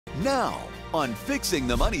Now, on Fixing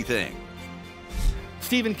the Money Thing.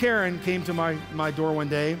 Steve and Karen came to my door one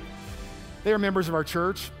day. They were members of our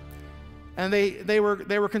church, and they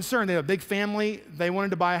were concerned. They had a big family. They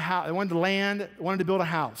wanted to buy a house. They wanted land, wanted to build a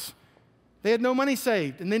house. They had no money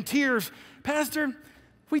saved. And then tears, Pastor,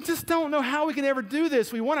 we just don't know how we can ever do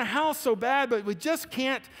this. We want a house so bad, but we just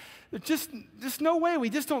can't. There's just no way.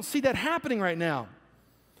 We just don't see that happening right now.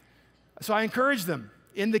 So I encouraged them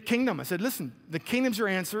in the kingdom. I said, listen, the kingdom's your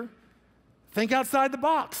answer. Think outside the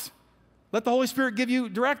box. Let the Holy Spirit give you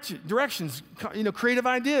directions, creative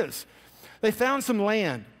ideas. They found some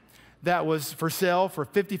land that was for sale for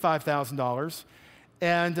 $55,000.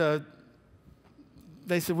 And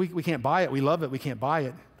they said, we can't buy it. We love it. We can't buy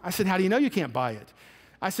it. I said, how do you know you can't buy it?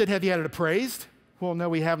 I said, have you had it appraised? Well, no,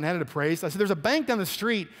 we haven't had it appraised. I said, there's a bank down the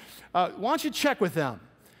street. Why don't you check with them?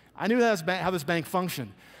 I knew how this bank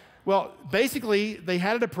functioned. Well, basically, they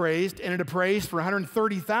had it appraised, and it appraised for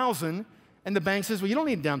 $130,000, and the bank says, well, you don't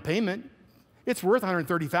need a down payment. It's worth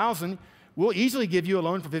 $130,000. We'll easily give you a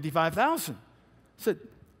loan for $55,000. I said,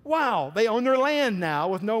 wow, they own their land now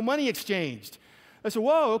with no money exchanged. I said,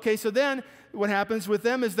 whoa, okay, so then what happens with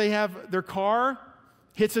them is they have their car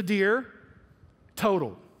hits a deer,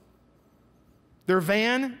 totaled. Their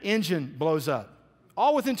van engine blows up,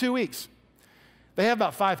 all within 2 weeks. They have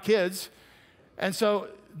about 5 kids, and so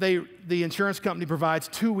the insurance company provides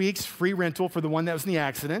 2 weeks free rental for the one that was in the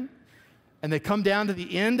accident, and they come down to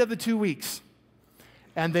the end of the 2 weeks,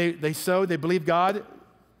 and they believe God.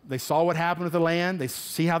 They saw what happened with the land. They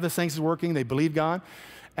see how this thing is working. They believe God.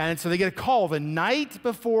 And so they get a call the night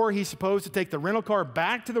before he's supposed to take the rental car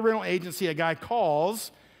back to the rental agency. A guy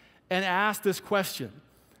calls and asks this question.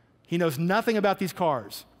 He knows nothing about these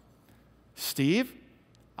cars. Steve,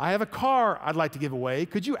 I have a car I'd like to give away.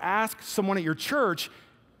 Could you ask someone at your church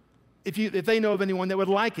if they know of anyone that would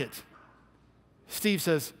like it? Steve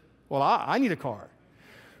says, well, I need a car.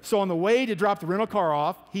 So on the way to drop the rental car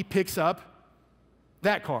off, he picks up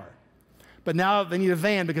that car. But now they need a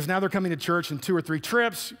van because now they're coming to church in 2 or 3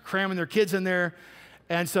 trips, cramming their kids in there.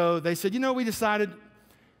 And so they said, we decided,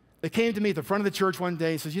 they came to me at the front of the church one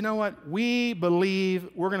day and says, you know what, we believe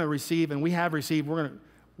we're going to receive, and we have received,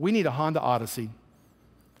 we need a Honda Odyssey.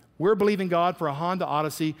 We're believing God for a Honda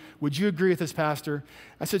Odyssey. Would you agree with this, Pastor?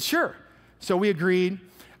 I said, sure. So we agreed.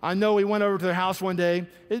 I know we went over to their house one day.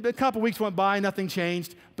 A couple weeks went by, nothing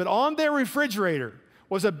changed. But on their refrigerator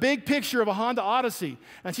was a big picture of a Honda Odyssey.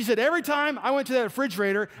 And she said, every time I went to that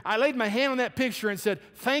refrigerator, I laid my hand on that picture and said,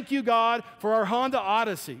 thank you, God, for our Honda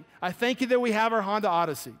Odyssey. I thank you that we have our Honda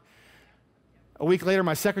Odyssey. A week later,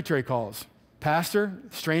 my secretary calls. Pastor,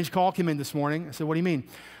 strange call came in this morning. I said, what do you mean?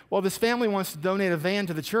 Well, this family wants to donate a van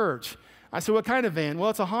to the church. I said, what kind of van? Well,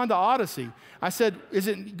 it's a Honda Odyssey. I said, is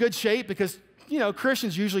it in good shape? Because,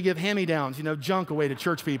 Christians usually give hand-me-downs, junk away to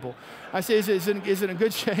church people. I said, is it in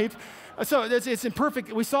good shape? So it's in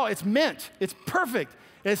perfect, we saw it's mint. It's perfect.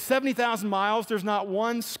 It has 70,000 miles. There's not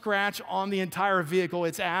one scratch on the entire vehicle.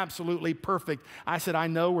 It's absolutely perfect. I said, I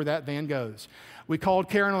know where that van goes. We called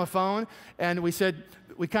Karen on the phone, and we said,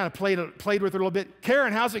 we kind of played with her a little bit.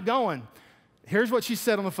 Karen, how's it going? Here's what she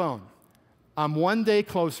said on the phone. I'm one day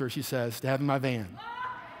closer, she says, to having my van.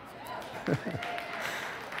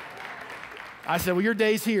 I said, well, your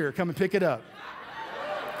day's here. Come and pick it up.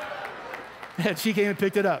 And she came and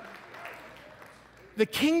picked it up. The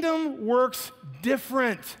kingdom works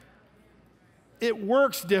different. It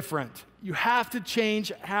works different. You have to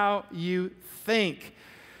change how you think.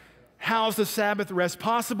 How's the Sabbath rest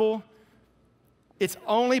possible? It's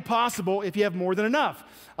only possible if you have more than enough.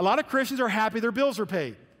 A lot of Christians are happy their bills are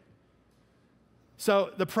paid.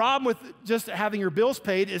 So the problem with just having your bills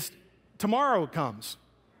paid is tomorrow comes.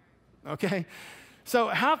 Okay? So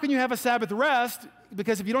how can you have a Sabbath rest?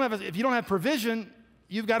 Because if you don't have provision,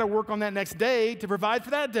 you've got to work on that next day to provide for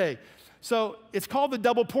that day. So it's called the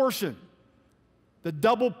double portion. The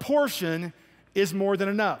double portion is more than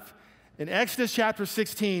enough. In Exodus chapter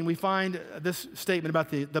 16, we find this statement about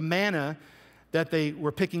the manna that they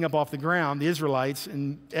were picking up off the ground, the Israelites.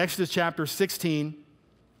 In Exodus chapter 16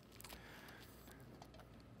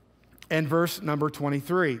 and verse number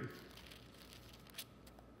 23.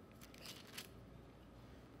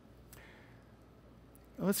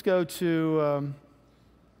 Let's go to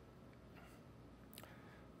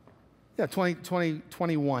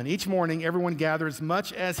 21. Each morning, everyone gathered as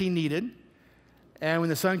much as he needed, and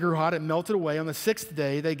when the sun grew hot, it melted away. On the 6th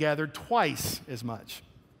day, they gathered twice as much.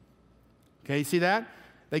 Okay, you see that?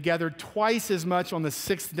 They gathered twice as much on the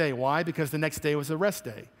 6th day. Why? Because the next day was a rest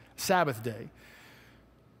day, Sabbath day.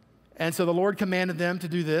 And so the Lord commanded them to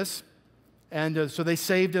do this, and so they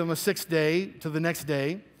saved it on the 6th day to the next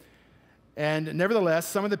day. And nevertheless,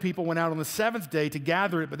 some of the people went out on the seventh day to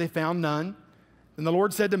gather it, but they found none. And the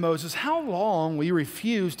Lord said to Moses, how long will you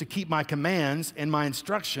refuse to keep my commands and my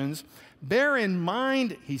instructions? Bear in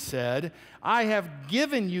mind, he said, I have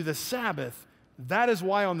given you the Sabbath. That is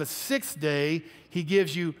why on the sixth day, he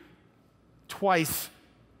gives you twice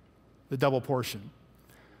the double portion.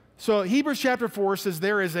 So Hebrews chapter 4 says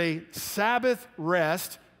there is a Sabbath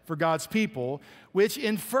rest for God's people, which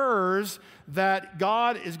infers that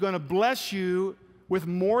God is going to bless you with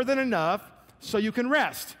more than enough so you can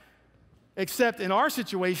rest. Except in our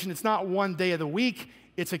situation, it's not one day of the week,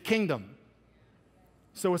 it's a kingdom.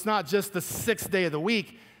 So it's not just the sixth day of the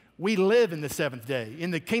week. We live in the seventh day.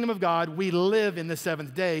 In the kingdom of God, we live in the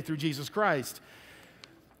seventh day through Jesus Christ.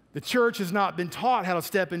 The church has not been taught how to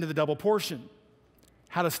step into the double portion,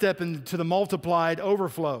 how to step into the multiplied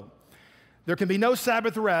overflow. There can be no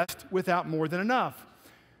Sabbath rest without more than enough.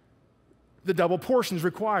 The double portion is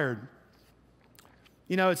required.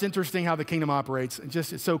 You know, it's interesting how the kingdom operates.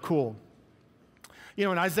 It's so cool. You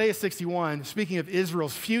know, in Isaiah 61, speaking of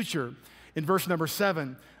Israel's future, in verse number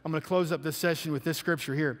 7, I'm going to close up this session with this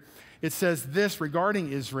scripture here. It says this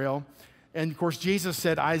regarding Israel, and of course Jesus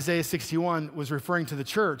said Isaiah 61 was referring to the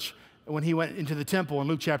church when he went into the temple in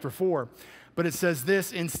Luke chapter 4. But it says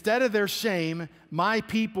this, instead of their shame, my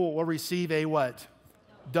people will receive a what?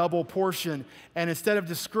 Double portion. And instead of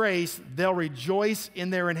disgrace, they'll rejoice in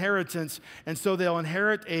their inheritance. And so they'll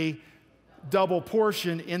inherit a double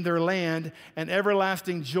portion in their land, and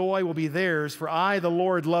everlasting joy will be theirs. For I, the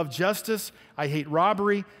Lord, love justice. I hate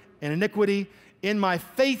robbery and iniquity. In my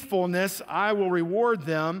faithfulness, I will reward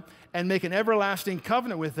them and make an everlasting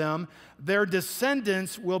covenant with them. Their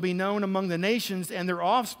descendants will be known among the nations and their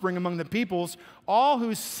offspring among the peoples. All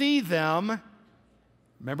who see them,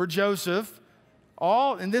 remember Joseph,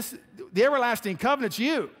 the everlasting covenant's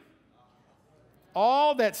you.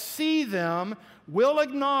 All that see them will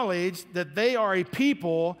acknowledge that they are a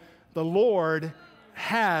people the Lord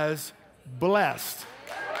has blessed.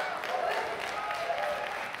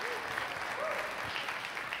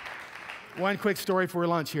 One quick story for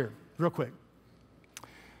lunch here, real quick.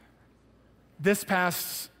 This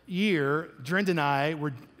past year, Drenda and I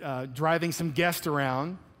were driving some guests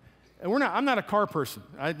around, and I'm not a car person.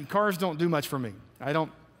 Cars don't do much for me. I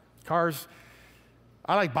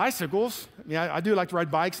like bicycles. I do like to ride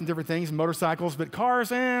bikes and different things, and motorcycles, but cars,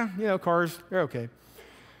 cars, they're okay.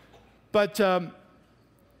 But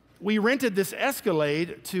we rented this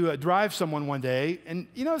Escalade to drive someone one day, and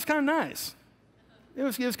it's kind of nice. It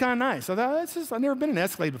was kind of nice. I thought, I've never been in an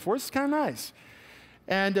Escalade before. This is kind of nice.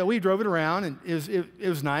 And we drove it around, and it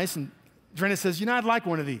was nice. And Drenda says, I'd like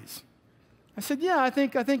one of these. I said, yeah, I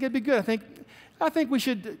think it'd be good. I think we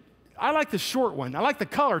should. I like the short one. I like the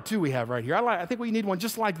color too we have right here. I think we need one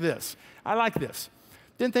just like this. I like this.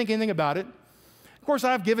 Didn't think anything about it. Of course,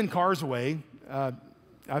 I've given cars away.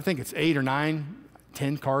 I think it's 8 or 9,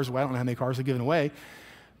 10 cars away. I don't know how many cars I've given away.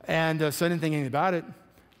 And so I didn't think anything about it.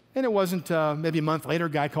 And it wasn't maybe a month later, a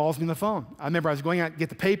guy calls me on the phone. I remember I was going out to get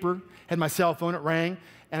the paper, had my cell phone, it rang,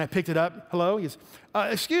 and I picked it up. Hello? He goes,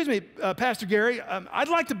 excuse me, Pastor Gary, I'd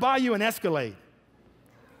like to buy you an Escalade.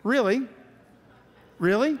 Really?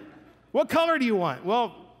 Really? What color do you want?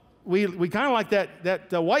 Well, we kind of like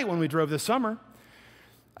that white one we drove this summer.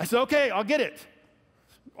 I said, okay, I'll get it.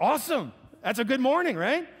 Awesome. That's a good morning,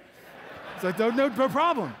 right? It's like, no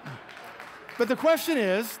problem. But the question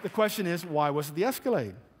is, why was it the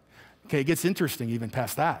Escalade? Okay, it gets interesting even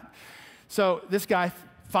past that. So this guy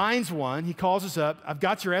finds one. He calls us up. I've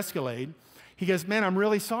got your Escalade. He goes, man, I'm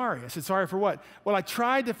really sorry. I said, sorry for what? Well,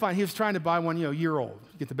 he was trying to buy one, year-old,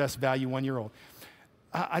 get the best value 1-year-old.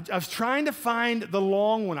 I was trying to find the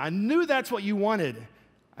long one. I knew that's what you wanted.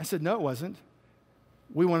 I said, no, it wasn't.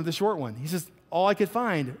 We wanted the short one. He says, all I could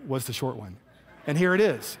find was the short one. And here it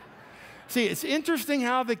is. See, it's interesting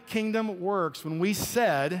how the kingdom works. When we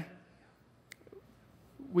said,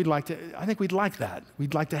 I think we'd like that.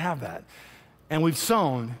 We'd like to have that. And we've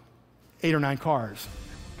sown 8 or 9 cars.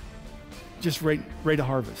 Just ready to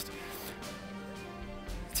harvest.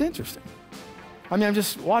 It's interesting. I'm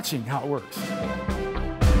just watching how it works.